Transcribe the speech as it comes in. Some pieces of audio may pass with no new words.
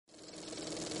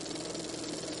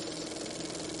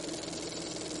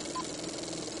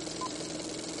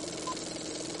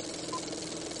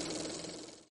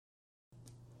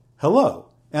Hello,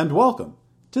 and welcome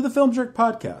to the Film Jerk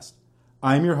Podcast.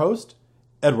 I'm your host,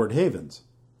 Edward Havens.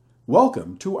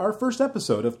 Welcome to our first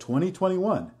episode of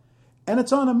 2021, and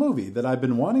it's on a movie that I've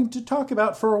been wanting to talk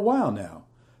about for a while now,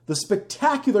 the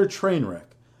spectacular train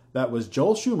wreck that was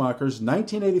Joel Schumacher's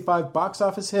 1985 box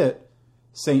office hit,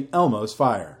 St. Elmo's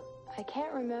Fire. I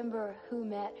can't remember who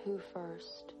met who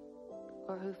first,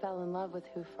 or who fell in love with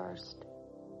who first.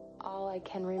 All I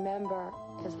can remember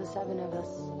is the seven of us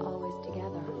always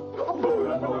together.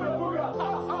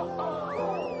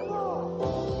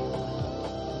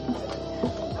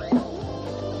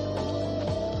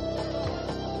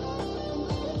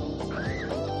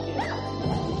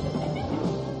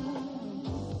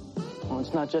 Well,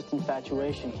 it's not just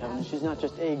infatuation, Kevin. She's not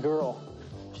just a girl.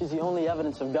 She's the only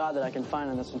evidence of God that I can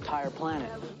find on this entire planet.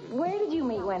 Where did you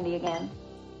meet Wendy again?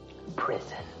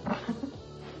 Prison.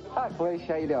 Hi,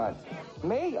 Felicia. How you doing?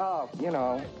 Me? Oh, you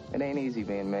know, it ain't easy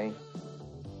being me.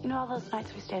 You know all those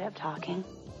nights we stayed up talking?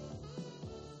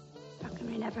 How come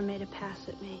you never made a pass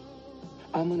at me?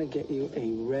 I'm gonna get you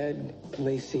a red,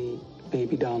 lacy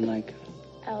baby doll Nike.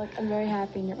 Alec, I'm very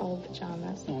happy in your old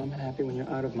pajamas. Oh, I'm happy when you're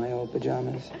out of my old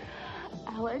pajamas.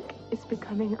 Alec is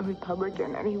becoming a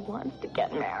Republican and he wants to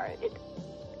get married.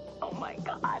 Oh my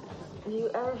God. Do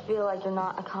you ever feel like you're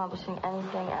not accomplishing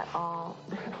anything at all?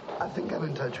 I think I'm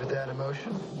in touch with that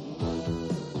emotion.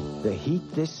 The heat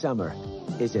this summer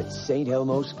is at St.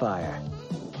 Elmo's Fire.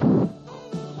 You're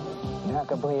not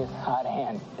gonna believe how out of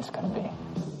hand it's gonna be.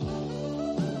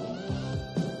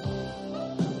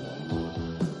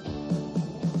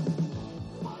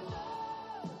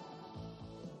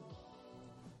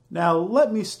 Now,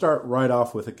 let me start right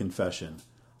off with a confession.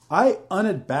 I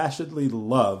unabashedly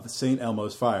love St.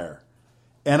 Elmo's Fire,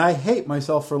 and I hate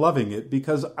myself for loving it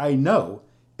because I know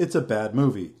it's a bad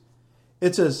movie.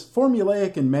 It's as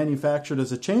formulaic and manufactured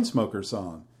as a Chainsmokers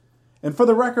song. And for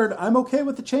the record, I'm okay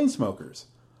with the Chainsmokers,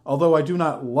 although I do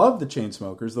not love the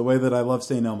Chainsmokers the way that I love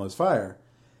St. Elmo's Fire,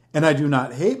 and I do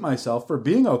not hate myself for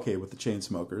being okay with the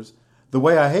Chainsmokers the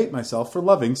way I hate myself for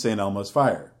loving St. Elmo's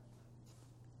Fire.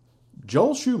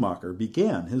 Joel Schumacher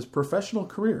began his professional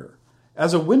career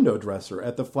as a window dresser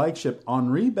at the flagship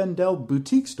Henri Bendel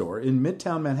boutique store in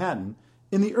Midtown Manhattan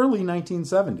in the early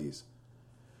 1970s.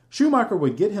 Schumacher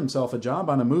would get himself a job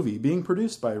on a movie being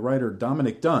produced by writer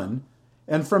Dominic Dunne,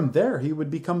 and from there he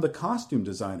would become the costume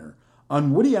designer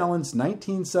on Woody Allen's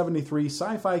 1973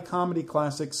 sci-fi comedy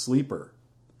classic Sleeper.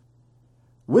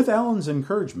 With Allen's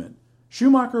encouragement,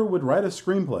 Schumacher would write a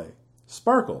screenplay,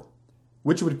 Sparkle,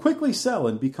 which would quickly sell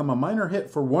and become a minor hit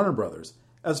for Warner Brothers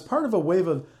as part of a wave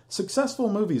of successful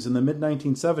movies in the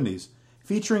mid-1970s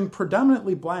featuring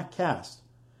predominantly black cast,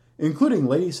 including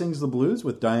Lady Sings the Blues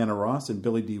with Diana Ross and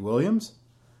Billy Dee Williams,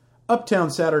 Uptown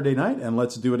Saturday Night and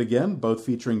Let's Do It Again, both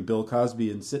featuring Bill Cosby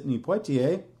and Sidney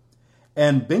Poitier,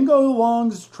 and Bingo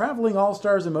Long's Traveling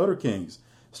All-Stars and Motor Kings,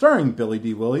 starring Billy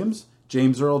Dee Williams,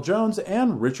 James Earl Jones,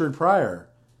 and Richard Pryor.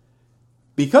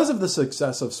 Because of the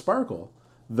success of Sparkle,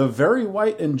 the very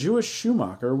white and Jewish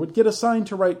Schumacher would get assigned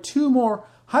to write two more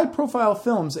high-profile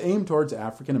films aimed towards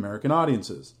African-American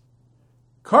audiences.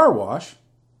 Car Wash,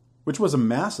 which was a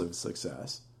massive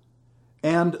success,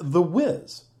 and The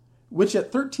Wiz, which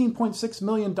at $13.6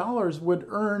 million would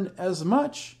earn as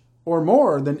much or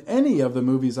more than any of the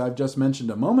movies I've just mentioned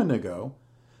a moment ago,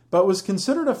 but was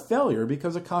considered a failure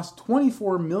because it cost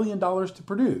 $24 million to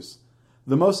produce,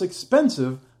 the most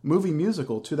expensive movie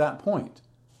musical to that point.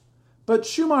 But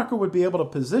Schumacher would be able to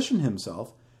position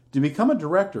himself to become a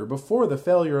director before the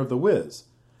failure of The Wiz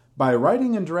by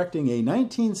writing and directing a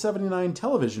 1979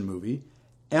 television movie,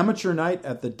 Amateur Night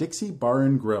at the Dixie Bar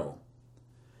and Grill.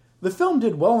 The film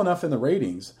did well enough in the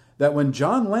ratings that when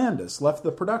John Landis left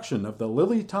the production of the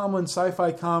Lily Tomlin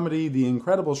sci-fi comedy The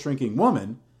Incredible Shrinking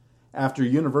Woman, after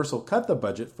Universal cut the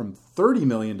budget from $30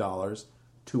 million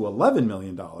to $11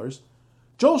 million,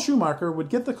 Joel Schumacher would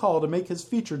get the call to make his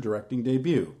feature directing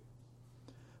debut.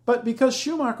 But because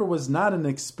Schumacher was not an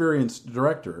experienced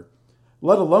director,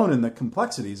 let alone in the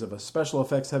complexities of a special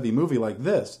effects heavy movie like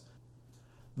this,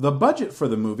 the budget for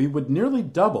the movie would nearly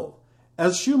double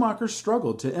as Schumacher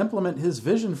struggled to implement his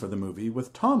vision for the movie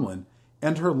with Tomlin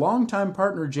and her longtime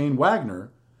partner Jane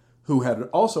Wagner, who had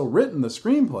also written the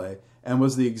screenplay and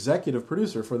was the executive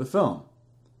producer for the film.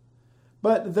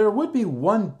 But there would be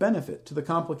one benefit to the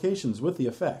complications with the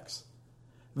effects.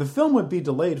 The film would be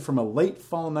delayed from a late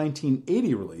fall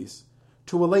 1980 release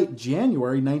to a late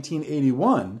January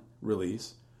 1981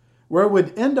 release, where it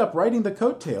would end up riding the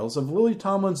coattails of Lily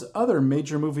Tomlin's other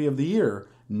major movie of the year,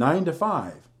 9 to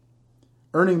 5,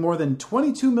 earning more than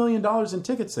 $22 million in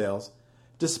ticket sales,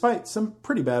 despite some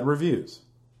pretty bad reviews.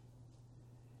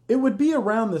 It would be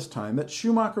around this time that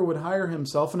Schumacher would hire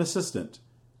himself an assistant.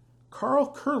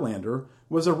 Carl Kurlander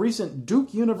was a recent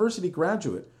Duke University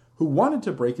graduate who wanted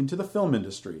to break into the film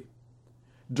industry.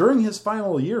 During his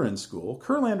final year in school,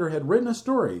 Kurlander had written a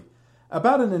story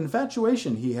about an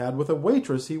infatuation he had with a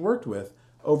waitress he worked with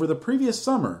over the previous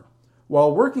summer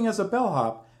while working as a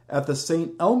bellhop at the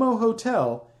St. Elmo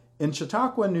Hotel in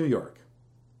Chautauqua, New York.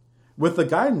 With the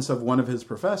guidance of one of his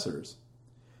professors,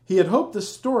 he had hoped the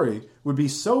story would be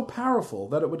so powerful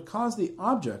that it would cause the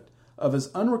object of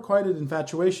his unrequited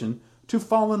infatuation to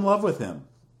fall in love with him.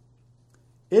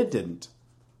 It didn't.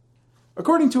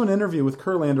 According to an interview with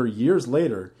Kurlander years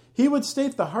later, he would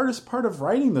state the hardest part of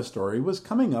writing the story was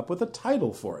coming up with a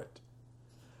title for it.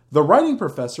 The writing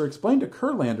professor explained to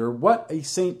Kurlander what a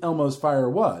St. Elmo's Fire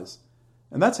was,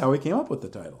 and that's how he came up with the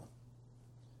title.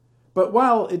 But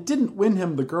while it didn't win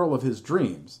him the girl of his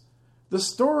dreams, the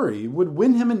story would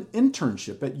win him an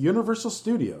internship at Universal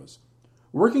Studios,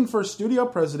 working for studio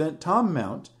president Tom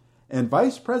Mount and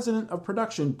vice president of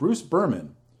production Bruce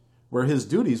Berman, where his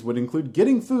duties would include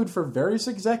getting food for various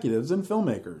executives and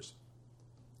filmmakers.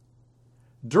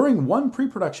 During one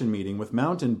pre-production meeting with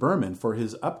Mount and Berman for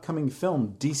his upcoming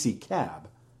film DC Cab,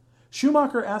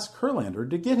 Schumacher asked Kurlander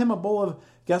to get him a bowl of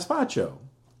gazpacho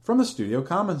from the studio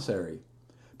commissary,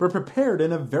 but prepared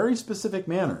in a very specific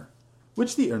manner,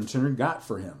 which the intern got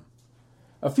for him.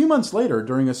 A few months later,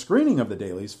 during a screening of the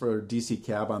dailies for DC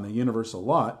Cab on the Universal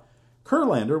lot,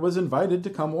 Kurlander was invited to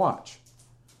come watch.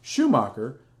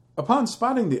 Schumacher, upon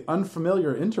spotting the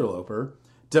unfamiliar interloper,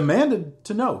 demanded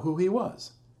to know who he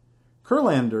was.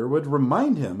 Kurlander would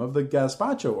remind him of the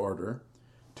gazpacho order,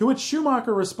 to which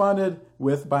Schumacher responded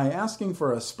by asking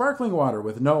for a sparkling water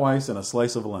with no ice and a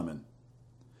slice of lemon.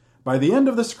 By the end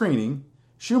of the screening,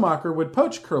 Schumacher would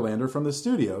poach Kurlander from the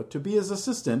studio to be his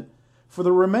assistant for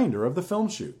the remainder of the film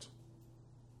shoot.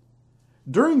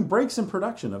 During breaks in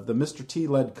production of the Mr.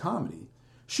 T-led comedy,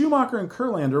 Schumacher and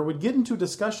Kurlander would get into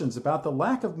discussions about the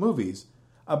lack of movies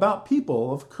about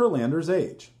people of Kurlander's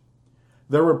age.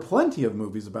 There were plenty of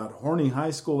movies about horny high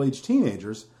school-age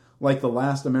teenagers, like The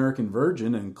Last American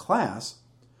Virgin and Class,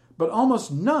 but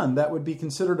almost none that would be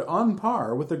considered on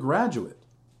par with The Graduate.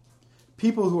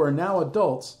 People who are now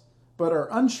adults, but are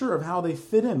unsure of how they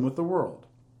fit in with the world.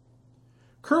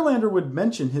 Kurlander would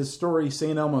mention his story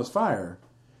St. Elmo's Fire,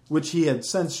 which he had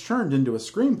since turned into a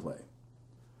screenplay.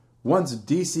 Once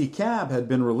DC Cab had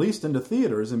been released into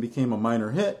theaters and became a minor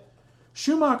hit,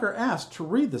 Schumacher asked to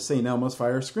read the St. Elmo's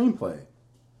Fire screenplay.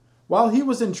 While he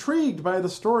was intrigued by the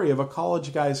story of a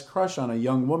college guy's crush on a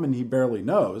young woman he barely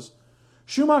knows,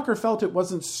 Schumacher felt it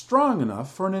wasn't strong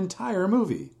enough for an entire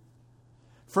movie.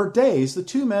 For days, the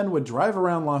two men would drive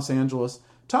around Los Angeles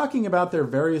talking about their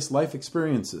various life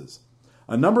experiences,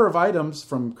 a number of items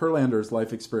from Kurlander's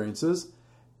life experiences,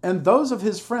 and those of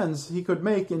his friends he could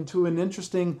make into an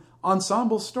interesting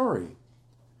ensemble story.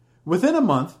 Within a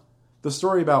month, the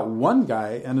story about one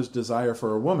guy and his desire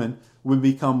for a woman would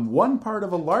become one part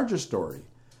of a larger story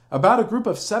about a group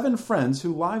of 7 friends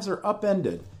whose lives are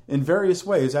upended in various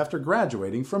ways after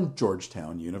graduating from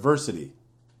Georgetown University.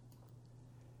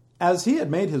 As he had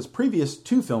made his previous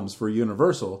 2 films for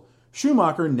Universal,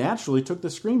 Schumacher naturally took the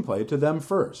screenplay to them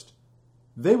first.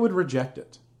 They would reject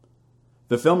it.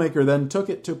 The filmmaker then took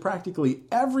it to practically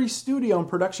every studio and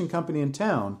production company in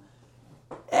town.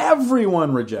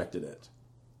 Everyone rejected it.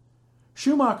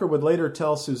 Schumacher would later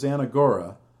tell Susanna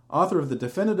Gora, author of the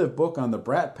definitive book on the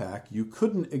Brat Pack, You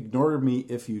Couldn't Ignore Me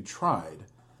If You Tried,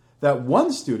 that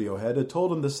one studio head had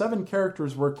told him the 7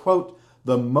 characters were, quote,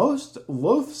 the most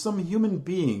loathsome human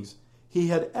beings he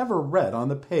had ever read on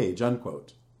the page,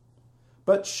 unquote.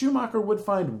 But Schumacher would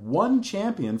find one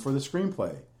champion for the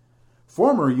screenplay,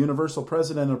 former Universal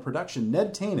president of production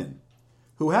Ned Tanen,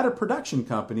 who had a production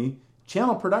company,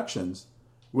 Channel Productions,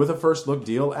 with a first-look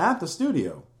deal at the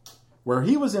studio, where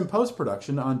he was in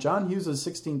post-production on John Hughes'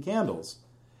 16 Candles,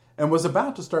 and was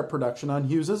about to start production on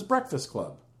Hughes' Breakfast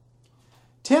Club.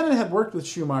 Tannen had worked with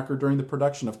Schumacher during the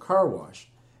production of Car Wash,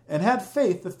 and had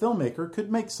faith the filmmaker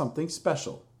could make something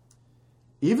special.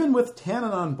 Even with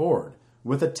Tannen on board,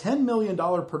 with a $10 million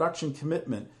production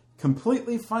commitment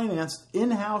completely financed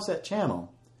in-house at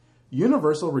Channel,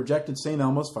 Universal rejected St.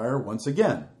 Elmo's Fire once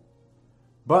again.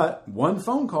 But one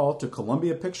phone call to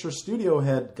Columbia Pictures studio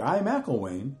head Guy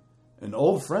McElwain, an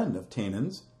old friend of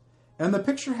Tanen's, and the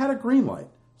picture had a green light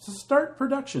to start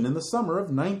production in the summer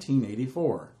of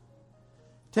 1984.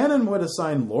 Tannen would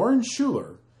assign Lauren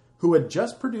Schuler, who had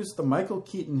just produced the Michael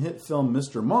Keaton hit film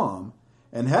Mr. Mom,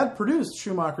 and had produced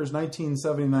Schumacher's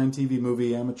 1979 TV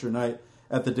movie Amateur Night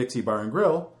at the Dixie Bar and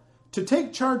Grill, to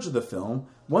take charge of the film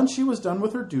once she was done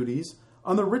with her duties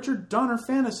on the Richard Donner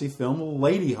fantasy film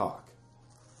Lady Hawk.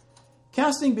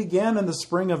 Casting began in the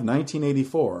spring of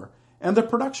 1984, and the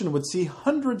production would see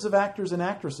hundreds of actors and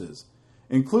actresses,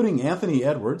 including Anthony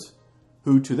Edwards,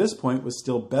 who to this point was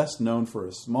still best known for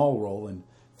a small role in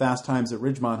Fast Times at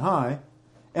Ridgemont High,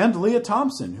 and Leah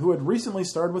Thompson, who had recently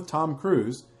starred with Tom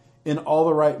Cruise in All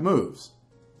the Right Moves.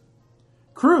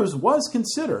 Cruise was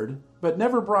considered, but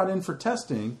never brought in for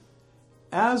testing,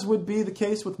 as would be the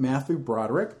case with Matthew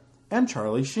Broderick and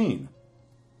Charlie Sheen.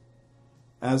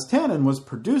 As Tannen was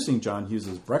producing John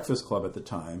Hughes' Breakfast Club at the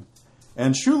time,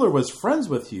 and Schuler was friends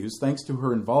with Hughes thanks to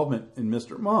her involvement in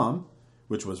Mr. Mom,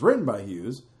 which was written by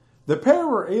Hughes, the pair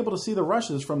were able to see the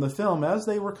rushes from the film as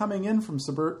they were coming in from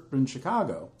suburban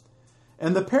Chicago,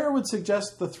 and the pair would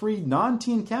suggest the three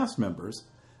non-teen cast members,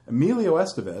 Emilio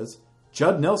Estevez,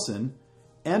 Judd Nelson,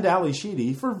 and Ali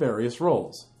Sheedy, for various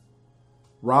roles.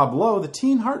 Rob Lowe, the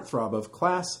teen heartthrob of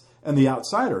Class and The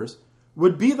Outsiders,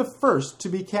 would be the first to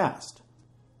be cast.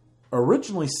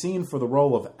 Originally seen for the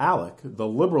role of Alec, the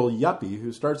liberal yuppie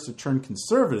who starts to turn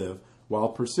conservative while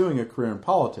pursuing a career in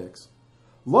politics,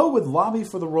 Lowe would lobby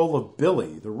for the role of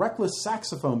Billy, the reckless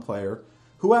saxophone player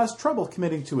who has trouble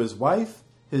committing to his wife,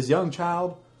 his young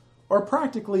child, or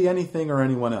practically anything or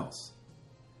anyone else.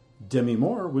 Demi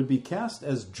Moore would be cast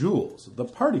as Jules, the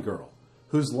party girl,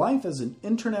 whose life as an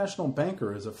international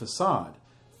banker is a facade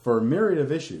for a myriad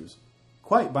of issues,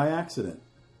 quite by accident.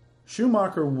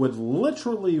 Schumacher would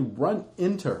literally run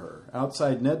into her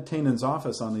outside Ned Tannen's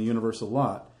office on the Universal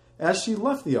lot as she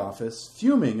left the office,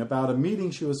 fuming about a meeting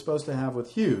she was supposed to have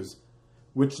with Hughes,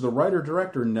 which the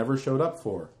writer-director never showed up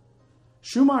for.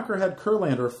 Schumacher had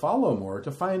Kurlander follow Moore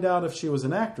to find out if she was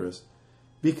an actress,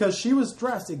 because she was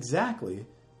dressed exactly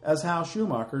as how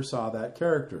Schumacher saw that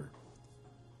character.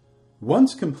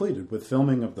 Once completed with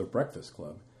filming of The Breakfast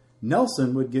Club,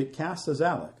 Nelson would get cast as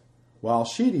Alec, while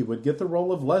Sheedy would get the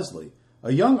role of Leslie,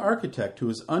 a young architect who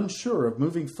is unsure of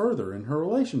moving further in her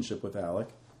relationship with Alec,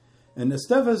 and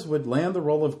Estevez would land the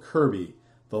role of Kirby,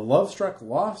 the love-struck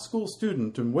law school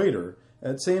student and waiter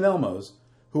at St. Elmo's,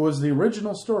 who was the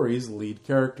original story's lead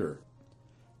character.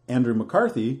 Andrew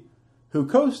McCarthy, who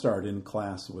co-starred in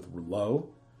Class with Lowe,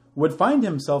 would find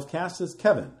himself cast as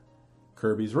Kevin,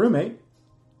 Kirby's roommate,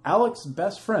 Alec's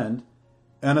best friend,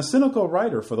 and a cynical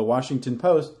writer for the Washington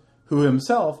Post who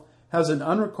himself has an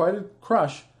unrequited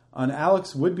crush on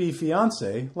Alec's would-be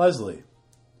fiancée, Leslie.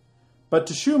 But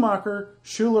to Schumacher,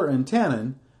 Schuler, and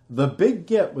Tannen, the big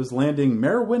get was landing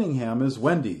Mare Winningham as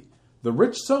Wendy, the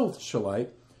rich socialite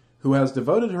who has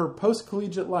devoted her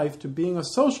post-collegiate life to being a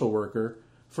social worker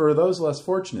for those less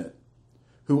fortunate,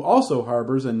 who also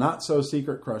harbors a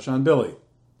not-so-secret crush on Billy.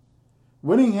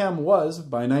 Winningham was,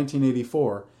 by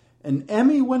 1984, an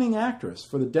Emmy-winning actress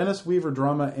for the Dennis Weaver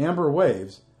drama Amber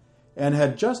Waves, and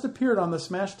had just appeared on the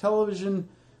smash television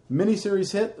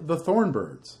miniseries hit The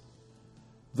Thornbirds.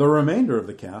 The remainder of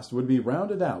the cast would be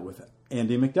rounded out with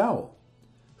Andie MacDowell,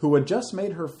 who had just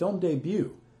made her film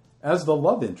debut as the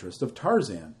love interest of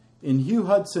Tarzan in Hugh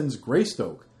Hudson's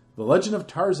Greystoke, The Legend of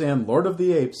Tarzan, Lord of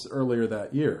the Apes earlier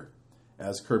that year,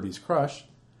 as Kirby's crush,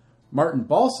 Martin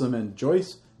Balsam and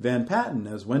Joyce Van Patten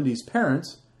as Wendy's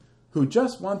parents, who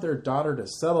just want their daughter to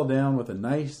settle down with a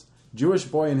nice Jewish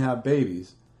boy and have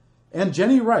babies, and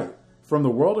Jenny Wright from The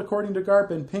World According to Garp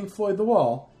and Pink Floyd The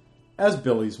Wall as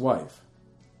Billy's wife.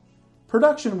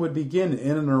 Production would begin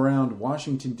in and around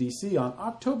Washington, D.C. on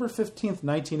October 15,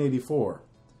 1984.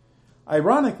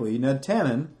 Ironically, Ned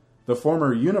Tannen, the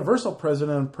former Universal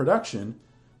president of production,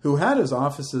 who had his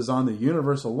offices on the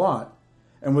Universal lot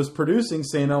and was producing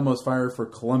St. Elmo's Fire for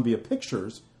Columbia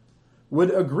Pictures,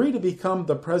 would agree to become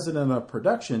the president of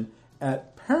production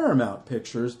at Paramount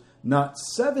Pictures not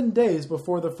 7 days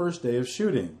before the first day of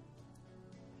shooting.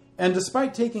 And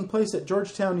despite taking place at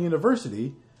Georgetown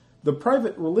University, the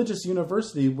private religious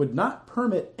university would not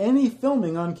permit any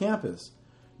filming on campus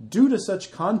due to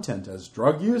such content as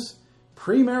drug use,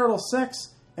 premarital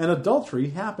sex, and adultery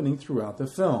happening throughout the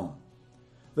film.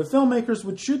 The filmmakers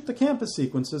would shoot the campus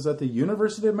sequences at the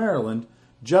University of Maryland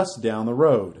just down the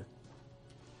road.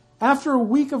 After a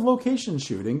week of location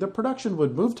shooting, the production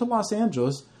would move to Los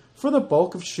Angeles for the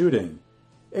bulk of shooting,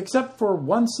 except for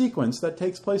one sequence that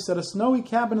takes place at a snowy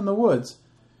cabin in the woods,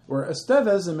 where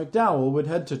Estevez and McDowell would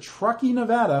head to Truckee,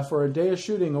 Nevada for a day of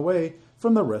shooting away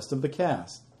from the rest of the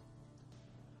cast.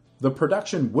 The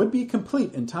production would be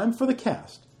complete in time for the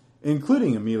cast,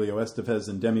 including Emilio Estevez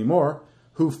and Demi Moore,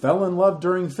 who fell in love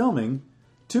during filming,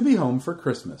 to be home for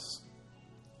Christmas.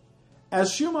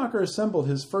 As Schumacher assembled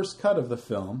his first cut of the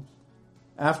film,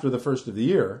 after the first of the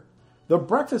year, The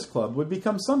Breakfast Club would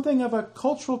become something of a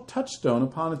cultural touchstone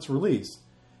upon its release,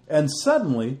 and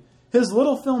suddenly his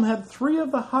little film had 3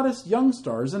 of the hottest young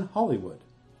stars in Hollywood.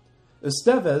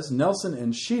 Estevez, Nelson,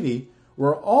 and Sheedy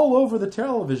were all over the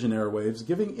television airwaves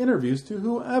giving interviews to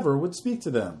whoever would speak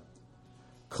to them.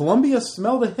 Columbia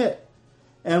smelled a hit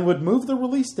and would move the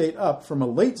release date up from a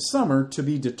late summer to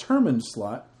be determined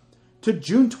slot to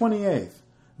June 28th,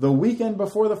 the weekend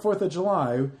before the 4th of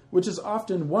July, which is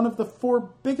often one of the 4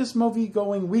 biggest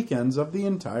movie-going weekends of the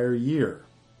entire year.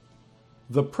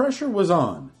 The pressure was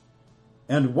on,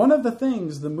 and one of the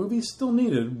things the movie still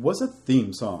needed was a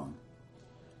theme song.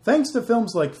 Thanks to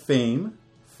films like Fame,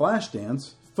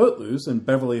 Flashdance, Footloose, and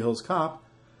Beverly Hills Cop,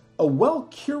 a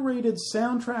well-curated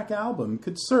soundtrack album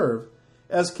could serve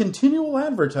as continual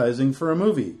advertising for a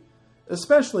movie,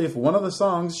 especially if one of the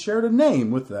songs shared a name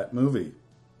with that movie.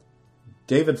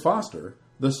 David Foster,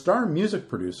 the star music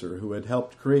producer who had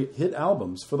helped create hit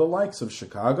albums for the likes of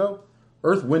Chicago,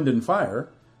 Earth, Wind and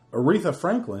Fire, Aretha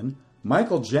Franklin,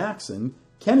 Michael Jackson,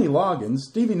 Kenny Loggins,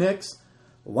 Stevie Nicks,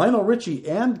 Lionel Richie,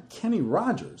 and Kenny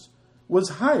Rogers, was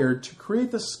hired to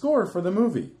create the score for the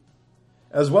movie,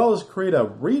 as well as create a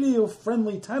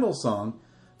radio-friendly title song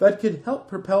that could help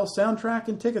propel soundtrack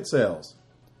and ticket sales.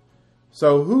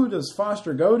 So who does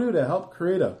Foster go to help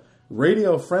create a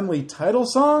radio-friendly title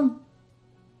song?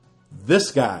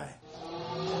 This guy.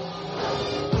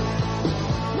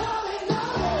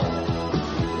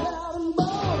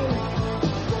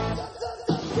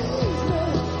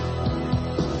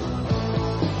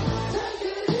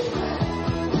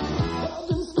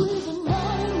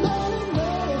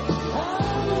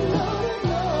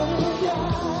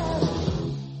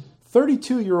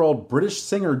 "32-year-old British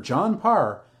singer John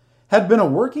Parr had been a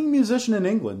working musician in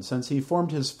England since he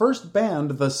formed his first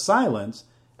band, The Silence,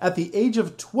 at the age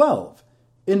of 12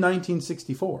 in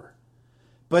 1964.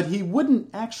 But he wouldn't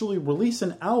actually release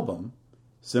an album,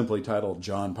 simply titled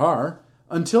John Parr,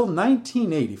 until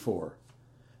 1984.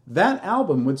 That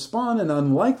album would spawn an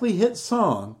unlikely hit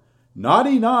song,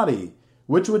 Naughty Naughty,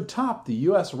 which would top the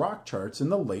US rock charts in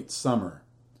the late summer.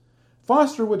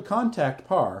 Foster would contact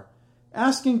Parr,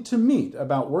 asking to meet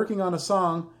about working on a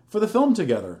song for the film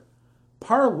together.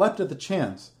 Parr leapt at the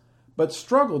chance, but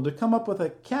struggled to come up with a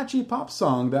catchy pop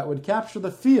song that would capture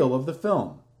the feel of the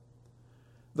film.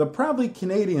 The proudly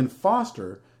Canadian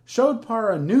Foster showed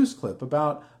Parr a news clip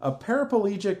about a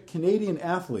paraplegic Canadian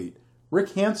athlete,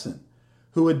 Rick Hansen,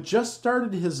 who had just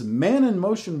started his Man in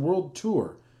Motion World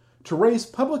Tour to raise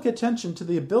public attention to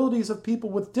the abilities of people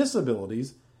with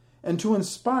disabilities and to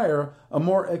inspire a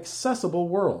more accessible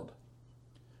world.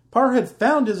 Parr had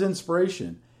found his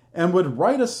inspiration and would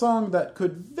write a song that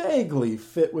could vaguely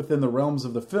fit within the realms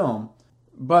of the film,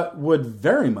 but would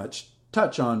very much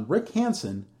touch on Rick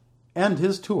Hansen and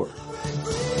his tour.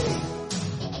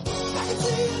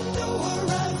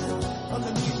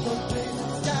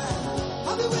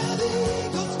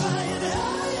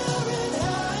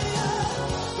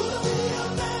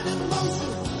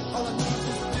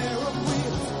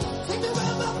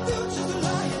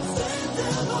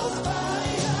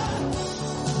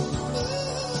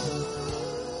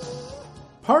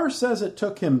 Parr says it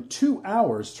took him 2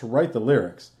 hours to write the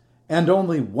lyrics, and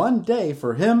only 1 day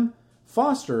for him,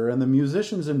 Foster, and the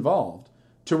musicians involved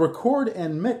to record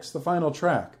and mix the final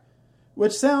track,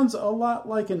 which sounds a lot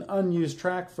like an unused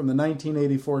track from the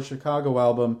 1984 Chicago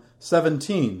album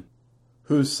 17,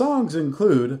 whose songs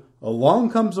include Along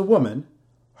Comes a Woman,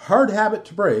 Hard Habit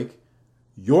to Break,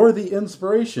 You're the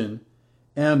Inspiration,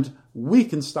 and We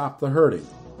Can Stop the Hurting.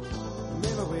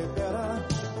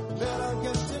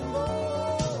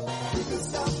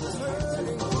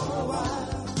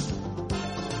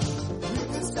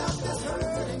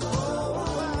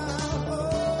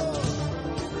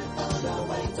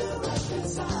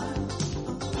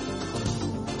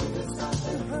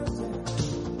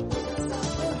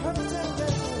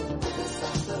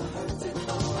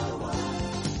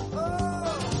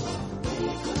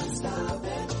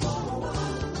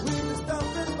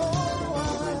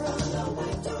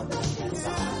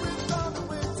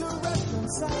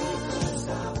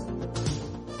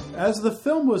 As the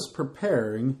film was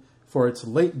preparing for its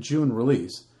late June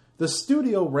release, the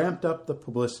studio ramped up the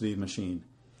publicity machine.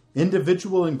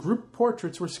 Individual and group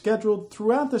portraits were scheduled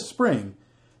throughout the spring,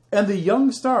 and the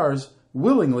young stars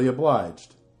willingly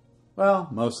obliged. Well,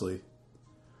 mostly.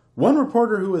 One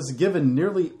reporter who was given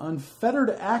nearly unfettered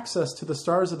access to the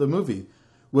stars of the movie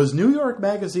was New York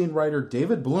Magazine writer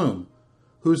David Bloom,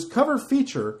 whose cover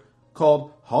feature,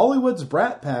 called Hollywood's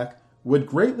Brat Pack, would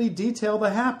greatly detail the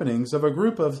happenings of a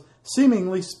group of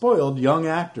seemingly spoiled young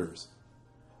actors.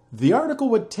 The article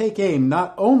would take aim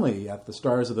not only at the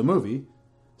stars of the movie,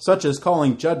 such as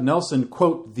calling Judd Nelson,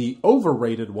 quote, the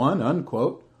overrated one,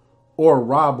 unquote, or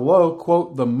Rob Lowe,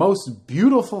 quote, the most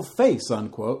beautiful face,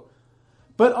 unquote,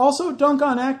 but also dunk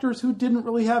on actors who didn't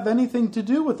really have anything to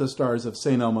do with the stars of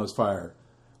St. Elmo's Fire,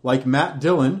 like Matt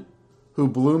Dillon, who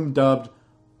Bloom dubbed,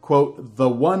 quote, the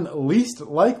one least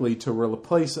likely to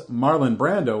replace Marlon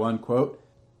Brando, unquote,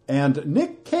 and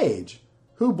Nick Cage,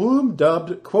 who Bloom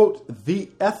dubbed, quote, the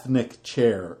ethnic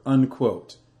chair,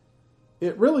 unquote.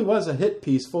 It really was a hit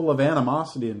piece full of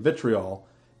animosity and vitriol,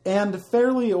 and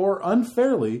fairly or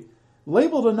unfairly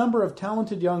labeled a number of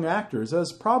talented young actors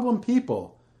as problem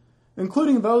people,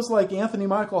 including those like Anthony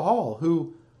Michael Hall,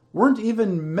 who weren't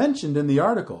even mentioned in the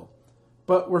article,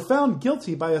 but were found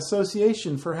guilty by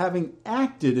association for having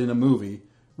acted in a movie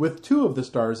with two of the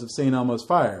stars of St. Elmo's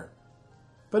Fire.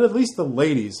 But at least the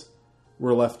ladies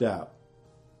were left out.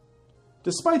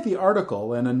 Despite the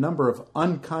article and a number of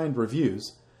unkind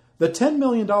reviews, the $10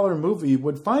 million movie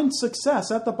would find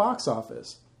success at the box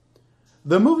office.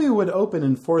 The movie would open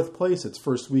in fourth place its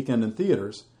first weekend in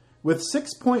theaters, with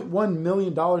 $6.1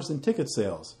 million in ticket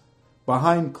sales,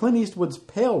 behind Clint Eastwood's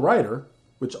Pale Rider,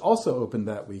 which also opened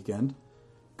that weekend,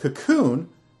 Cocoon,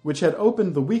 which had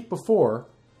opened the week before,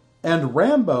 and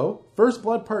Rambo: First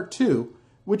Blood Part 2,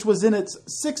 which was in its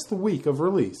sixth week of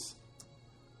release.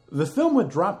 The film would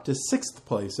drop to sixth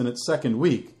place in its second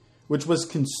week, which was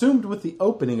consumed with the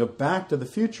opening of Back to the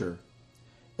Future,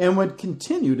 and would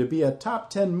continue to be a top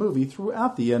 10 movie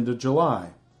throughout the end of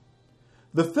July.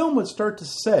 The film would start to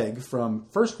seg from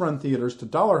first-run theaters to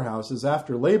dollar houses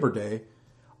after Labor Day,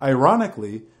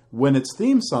 ironically, when its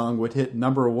theme song would hit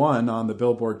number 1 on the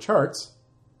Billboard charts,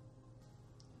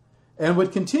 and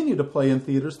would continue to play in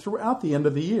theaters throughout the end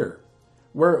of the year,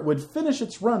 where it would finish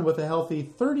its run with a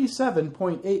healthy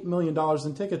 $37.8 million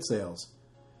in ticket sales,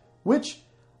 which,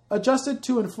 adjusted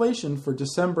to inflation for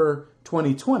December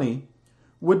 2020,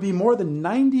 would be more than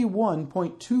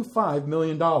 $91.25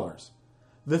 million.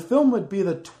 The film would be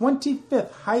the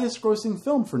 25th highest-grossing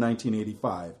film for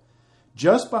 1985,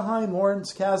 just behind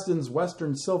Lawrence Kasdan's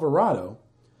Western Silverado,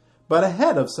 but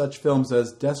ahead of such films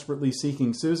as Desperately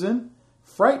Seeking Susan,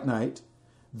 Fright Night,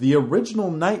 the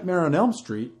original Nightmare on Elm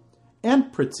Street,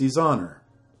 and Prizzi's Honor.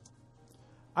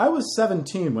 I was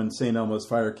 17 when St. Elmo's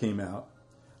Fire came out.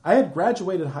 I had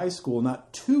graduated high school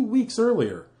not 2 weeks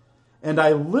earlier, and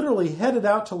I literally headed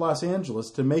out to Los Angeles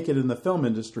to make it in the film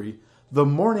industry the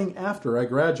morning after I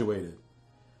graduated.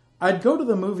 I'd go to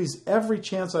the movies every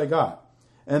chance I got,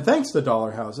 and thanks to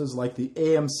dollar houses like the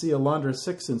AMC Alondra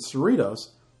 6 in Cerritos,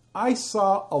 I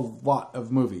saw a lot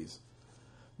of movies.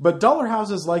 But dollar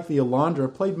houses like the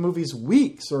Alondra played movies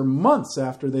weeks or months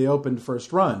after they opened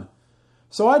first run,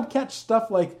 so I'd catch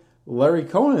stuff like Larry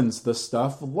Cohen's The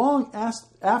Stuff long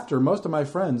after most of my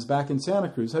friends back in Santa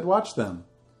Cruz had watched them.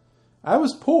 I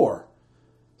was poor,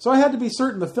 so I had to be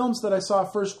certain the films that I saw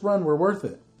first run were worth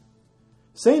it.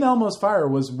 St. Elmo's Fire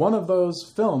was one of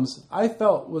those films I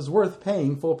felt was worth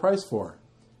paying full price for.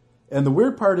 And the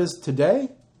weird part is,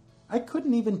 today, I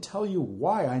couldn't even tell you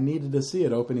why I needed to see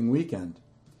it opening weekend.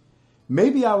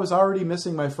 Maybe I was already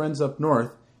missing my friends up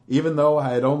north, even though I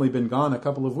had only been gone a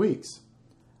couple of weeks.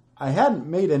 I hadn't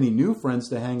made any new friends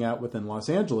to hang out with in Los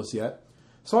Angeles yet,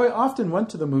 so I often went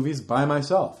to the movies by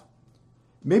myself.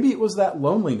 Maybe it was that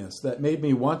loneliness that made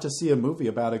me want to see a movie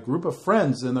about a group of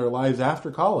friends and their lives after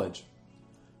college.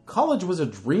 College was a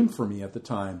dream for me at the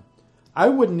time. I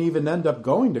wouldn't even end up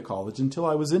going to college until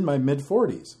I was in my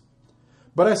mid-40s.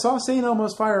 But I saw St.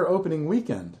 Elmo's Fire opening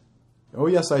weekend. Oh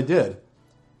yes, I did.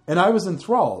 And I was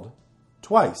enthralled.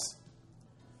 Twice.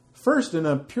 First, in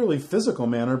a purely physical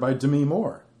manner by Demi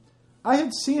Moore. I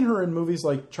had seen her in movies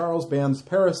like Charles Band's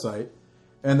Parasite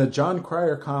and the John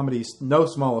Cryer comedy No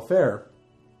Small Affair,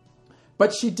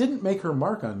 but she didn't make her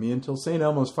mark on me until St.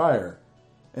 Elmo's Fire.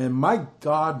 And my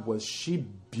God, was she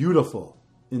beautiful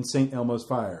in St. Elmo's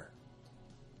Fire.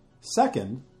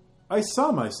 Second, I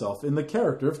saw myself in the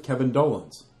character of Kevin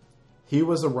Dolans. He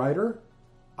was a writer.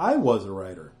 I was a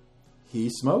writer. He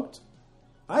smoked.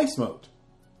 I smoked.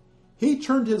 He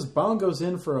turned his bongos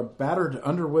in for a battered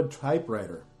Underwood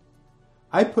typewriter.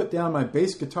 I put down my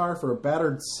bass guitar for a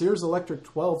battered Sears Electric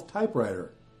 12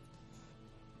 typewriter.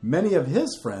 Many of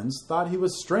his friends thought he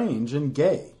was strange and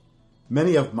gay.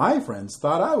 Many of my friends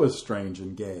thought I was strange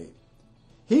and gay.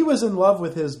 He was in love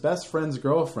with his best friend's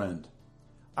girlfriend.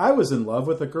 I was in love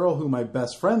with a girl who my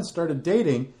best friend started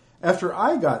dating after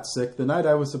I got sick the night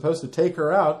I was supposed to take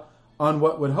her out on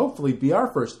what would hopefully be our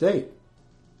first date.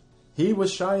 He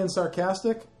was shy and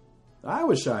sarcastic. I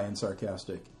was shy and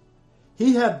sarcastic.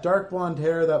 He had dark blonde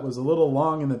hair that was a little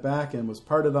long in the back and was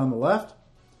parted on the left.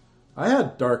 I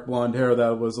had dark blonde hair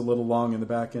that was a little long in the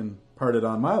back and parted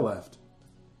on my left.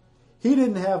 He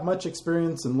didn't have much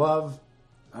experience in love.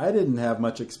 I didn't have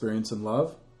much experience in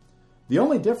love. The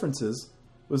only differences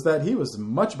was that he was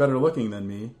much better looking than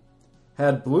me,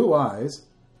 had blue eyes,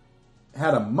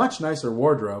 had a much nicer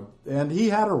wardrobe, and he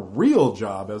had a real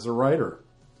job as a writer.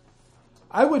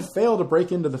 I would fail to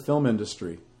break into the film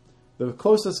industry. The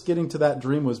closest getting to that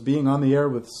dream was being on the air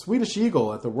with Swedish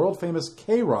Eagle at the world-famous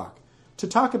K-Rock to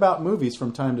talk about movies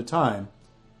from time to time,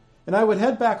 and I would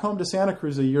head back home to Santa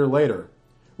Cruz a year later,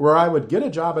 where I would get a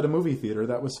job at a movie theater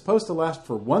that was supposed to last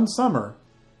for one summer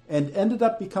and ended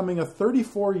up becoming a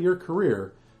 34-year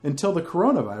career until the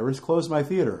coronavirus closed my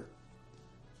theater.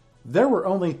 There were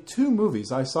only 2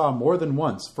 movies I saw more than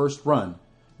once first run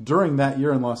during that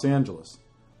year in Los Angeles: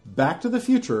 Back to the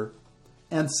Future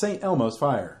and St. Elmo's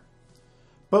Fire.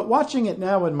 But watching it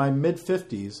now in my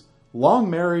mid-50s, long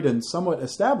married and somewhat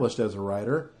established as a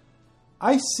writer,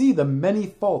 I see the many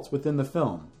faults within the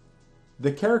film.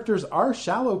 The characters are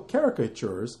shallow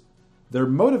caricatures, their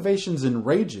motivations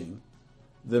enraging,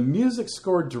 the music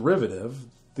score derivative,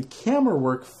 the camera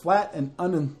work flat and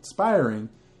uninspiring,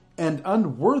 and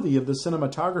unworthy of the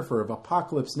cinematographer of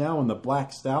Apocalypse Now and the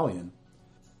Black Stallion.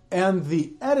 And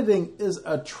the editing is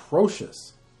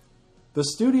atrocious. The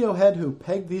studio head who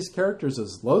pegged these characters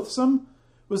as loathsome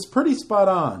was pretty spot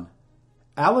on.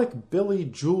 Alec, Billy,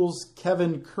 Jules,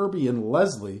 Kevin, Kirby, and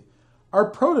Leslie are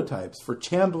prototypes for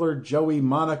Chandler, Joey,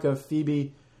 Monica,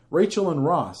 Phoebe, Rachel, and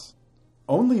Ross.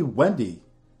 Only Wendy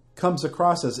comes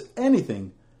across as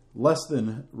anything less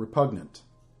than repugnant.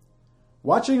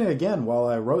 Watching it again while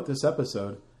I wrote this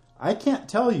episode, I can't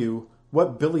tell you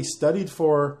what Billy studied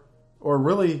for, or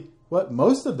really what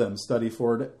most of them study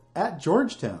for at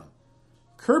Georgetown.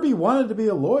 Kirby wanted to be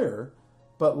a lawyer,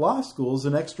 but law school's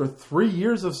an extra 3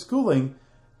 years of schooling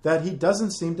that he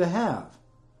doesn't seem to have.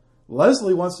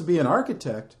 Leslie wants to be an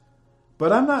architect,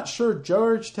 but I'm not sure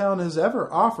Georgetown has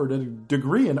ever offered a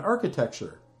degree in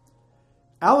architecture.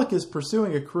 Alec is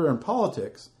pursuing a career in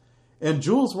politics, and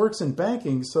Jules works in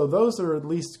banking, so those are at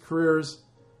least careers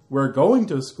where going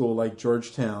to a school like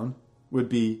Georgetown would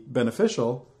be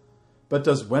beneficial. But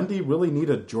does Wendy really need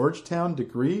a Georgetown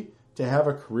degree to have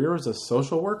a career as a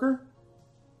social worker?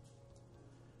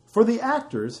 For the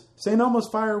actors, St. Elmo's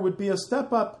Fire would be a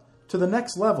step up to the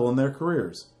next level in their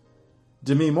careers.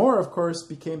 Demi Moore, of course,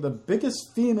 became the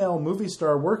biggest female movie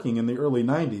star working in the early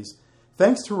 90s,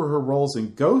 thanks to her roles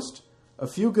in Ghost, A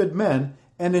Few Good Men,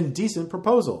 and Indecent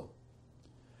Proposal.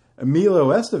 Emilio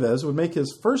Estevez would make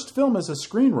his first film as a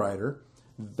screenwriter,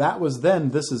 that was then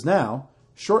This Is Now,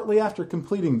 shortly after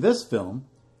completing this film,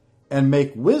 and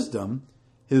make Wisdom,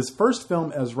 his first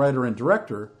film as writer and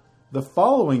director, the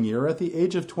following year at the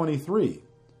age of 23.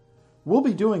 We'll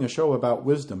be doing a show about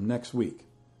Wisdom next week.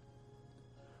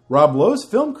 Rob Lowe's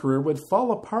film career would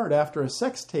fall apart after a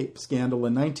sex tape scandal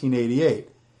in 1988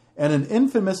 and an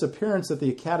infamous appearance at the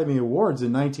Academy Awards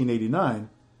in 1989,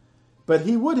 but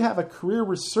he would have a career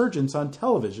resurgence on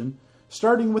television,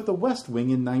 starting with The West Wing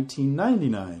in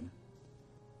 1999.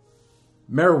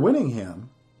 Mare Winningham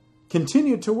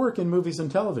continued to work in movies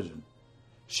and television.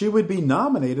 She would be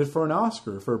nominated for an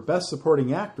Oscar for Best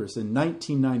Supporting Actress in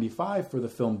 1995 for the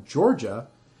film Georgia,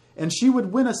 and she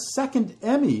would win a second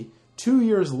Emmy 2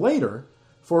 years later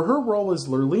for her role as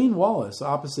Lurleen Wallace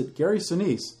opposite Gary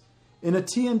Sinise in a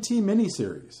TNT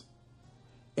miniseries.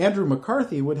 Andrew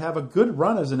McCarthy would have a good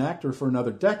run as an actor for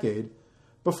another decade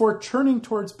before turning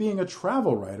towards being a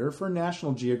travel writer for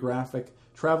National Geographic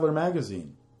Traveler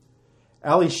magazine.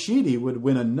 Ali Sheedy would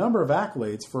win a number of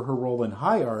accolades for her role in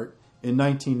High Art in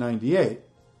 1998.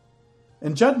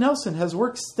 And Judd Nelson has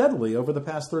worked steadily over the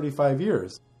past 35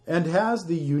 years and has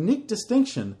the unique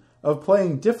distinction of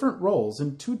playing different roles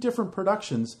in 2 different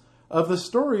productions of the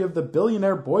story of the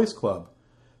Billionaire Boys Club,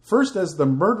 first as the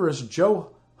murderous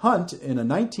Joe Hunt in a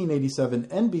 1987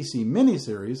 NBC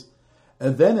miniseries,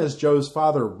 and then as Joe's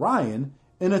father Ryan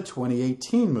in a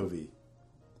 2018 movie.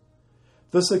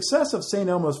 The success of St.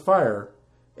 Elmo's Fire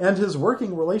and his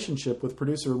working relationship with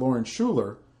producer Lauren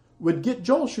Schuler would get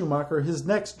Joel Schumacher his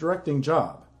next directing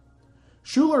job.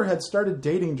 Schuler had started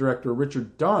dating director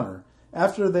Richard Donner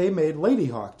after they made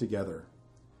Ladyhawke together.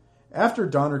 After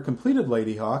Donner completed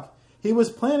Ladyhawke, he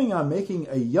was planning on making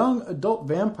a young adult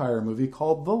vampire movie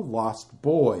called The Lost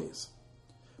Boys,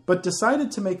 but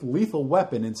decided to make Lethal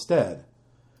Weapon instead,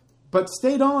 but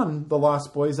stayed on The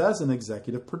Lost Boys as an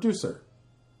executive producer.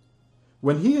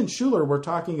 When he and Schuler were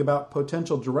talking about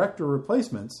potential director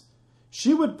replacements,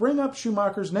 she would bring up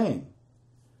Schumacher's name.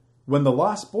 When The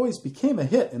Lost Boys became a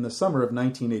hit in the summer of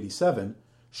 1987,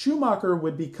 Schumacher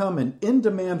would become an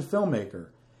in-demand filmmaker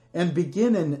and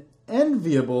begin an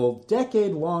enviable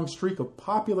decade-long streak of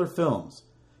popular films: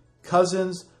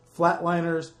 Cousins,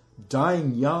 Flatliners,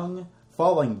 Dying Young,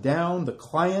 Falling Down, The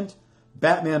Client,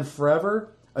 Batman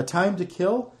Forever, A Time to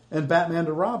Kill, and Batman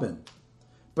to Robin.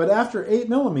 But after 8mm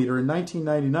in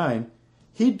 1999,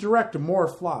 he'd direct more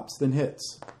flops than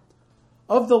hits.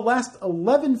 Of the last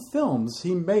 11 films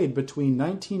he made between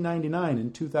 1999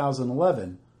 and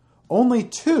 2011, only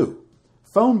 2,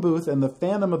 Phone Booth and The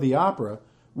Phantom of the Opera,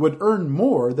 would earn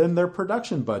more than their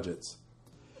production budgets.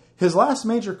 His last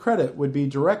major credit would be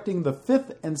directing the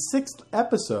 5th and 6th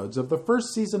episodes of the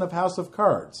first season of House of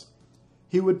Cards.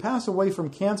 He would pass away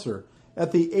from cancer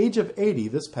at the age of 80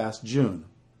 this past June.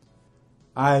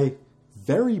 I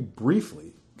very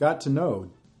briefly got to know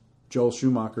Joel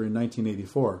Schumacher in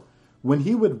 1984 when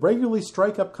he would regularly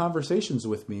strike up conversations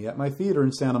with me at my theater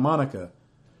in Santa Monica,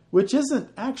 which isn't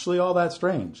actually all that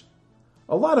strange.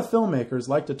 A lot of filmmakers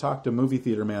like to talk to movie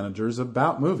theater managers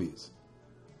about movies.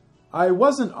 I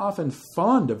wasn't often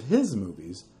fond of his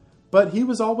movies, but he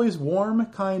was always warm,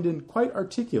 kind, and quite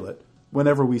articulate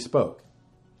whenever we spoke.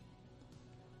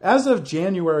 As of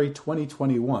January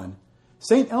 2021,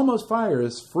 St. Elmo's Fire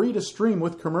is free to stream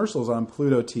with commercials on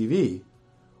Pluto TV,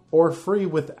 or free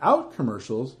without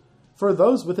commercials for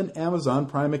those with an Amazon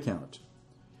Prime account.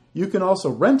 You can also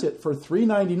rent it for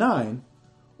 $3.99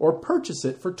 or purchase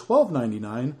it for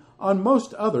 $12.99 on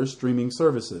most other streaming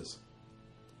services.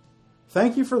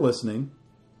 Thank you for listening.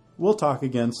 We'll talk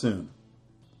again soon.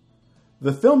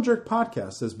 The Film Jerk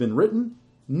podcast has been written,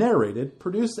 narrated,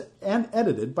 produced, and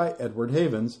edited by Edward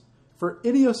Havens for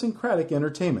Idiosyncratic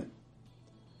Entertainment.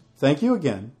 Thank you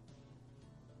again.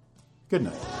 Good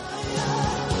night.